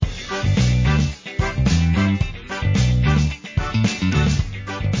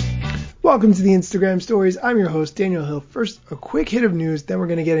Welcome to the Instagram Stories. I'm your host, Daniel Hill. First, a quick hit of news, then we're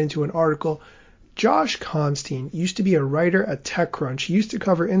going to get into an article. Josh Constine used to be a writer at TechCrunch. He used to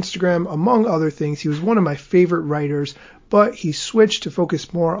cover Instagram, among other things. He was one of my favorite writers, but he switched to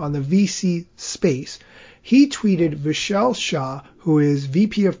focus more on the VC space. He tweeted Vishal Shah, who is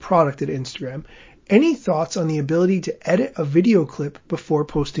VP of Product at Instagram, any thoughts on the ability to edit a video clip before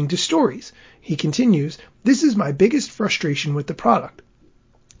posting to stories? He continues, this is my biggest frustration with the product.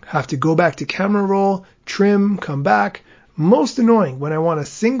 Have to go back to camera roll, trim, come back. Most annoying when I want a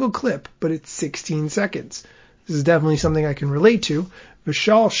single clip, but it's 16 seconds. This is definitely something I can relate to.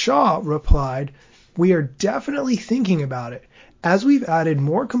 Vishal Shah replied, we are definitely thinking about it. As we've added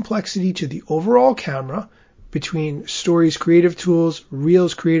more complexity to the overall camera, between Stories creative tools,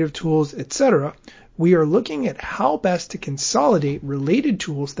 Reels creative tools, etc., we are looking at how best to consolidate related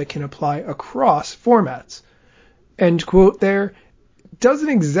tools that can apply across formats. End quote there. Doesn't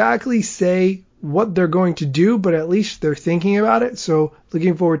exactly say what they're going to do, but at least they're thinking about it. So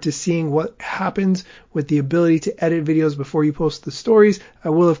looking forward to seeing what happens with the ability to edit videos before you post the stories. I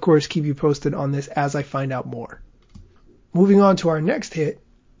will, of course, keep you posted on this as I find out more. Moving on to our next hit,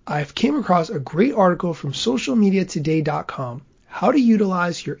 I've came across a great article from socialmediatoday.com, how to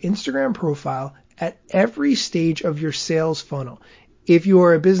utilize your Instagram profile at every stage of your sales funnel. If you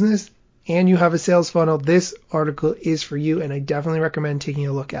are a business and you have a sales funnel, this article is for you, and I definitely recommend taking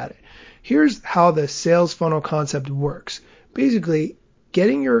a look at it. Here's how the sales funnel concept works. Basically,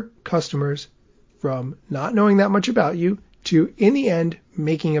 getting your customers from not knowing that much about you to, in the end,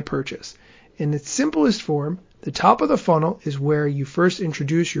 making a purchase. In its simplest form, the top of the funnel is where you first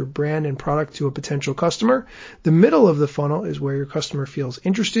introduce your brand and product to a potential customer. The middle of the funnel is where your customer feels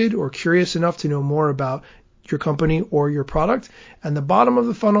interested or curious enough to know more about your company or your product. And the bottom of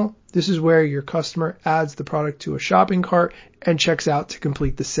the funnel, this is where your customer adds the product to a shopping cart and checks out to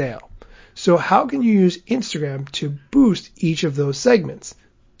complete the sale. So how can you use Instagram to boost each of those segments?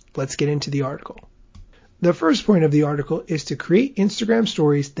 Let's get into the article. The first point of the article is to create Instagram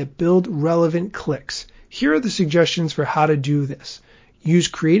stories that build relevant clicks. Here are the suggestions for how to do this. Use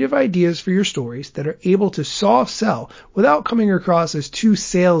creative ideas for your stories that are able to soft sell without coming across as too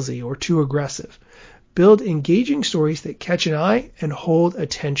salesy or too aggressive. Build engaging stories that catch an eye and hold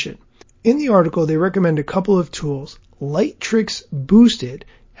attention. In the article, they recommend a couple of tools. Lightricks Boosted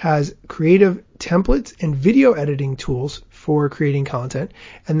has creative templates and video editing tools for creating content.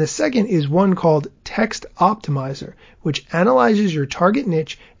 And the second is one called Text Optimizer, which analyzes your target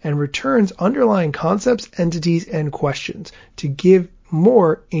niche and returns underlying concepts, entities, and questions to give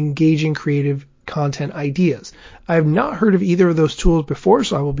more engaging creative content ideas. I have not heard of either of those tools before,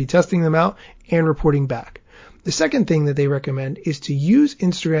 so I will be testing them out and reporting back. The second thing that they recommend is to use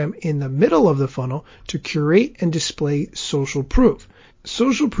Instagram in the middle of the funnel to curate and display social proof.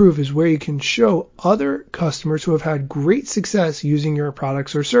 Social proof is where you can show other customers who have had great success using your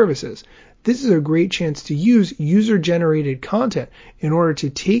products or services. This is a great chance to use user-generated content in order to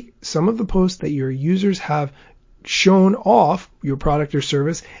take some of the posts that your users have shown off your product or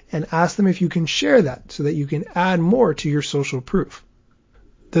service and ask them if you can share that so that you can add more to your social proof.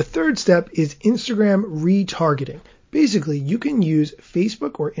 The third step is Instagram retargeting. Basically, you can use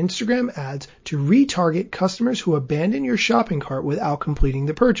Facebook or Instagram ads to retarget customers who abandon your shopping cart without completing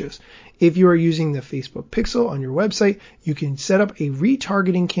the purchase. If you are using the Facebook Pixel on your website, you can set up a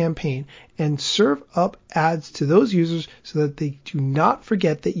retargeting campaign and serve up ads to those users so that they do not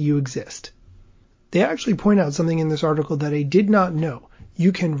forget that you exist. They actually point out something in this article that I did not know.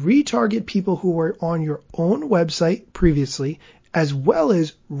 You can retarget people who were on your own website previously, as well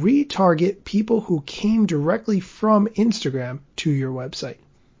as retarget people who came directly from Instagram to your website.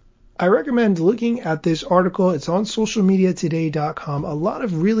 I recommend looking at this article. It's on socialmediatoday.com. A lot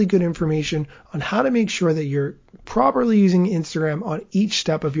of really good information on how to make sure that you're properly using Instagram on each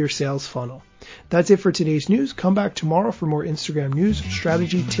step of your sales funnel. That's it for today's news. Come back tomorrow for more Instagram news,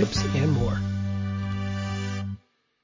 strategy, tips, and more.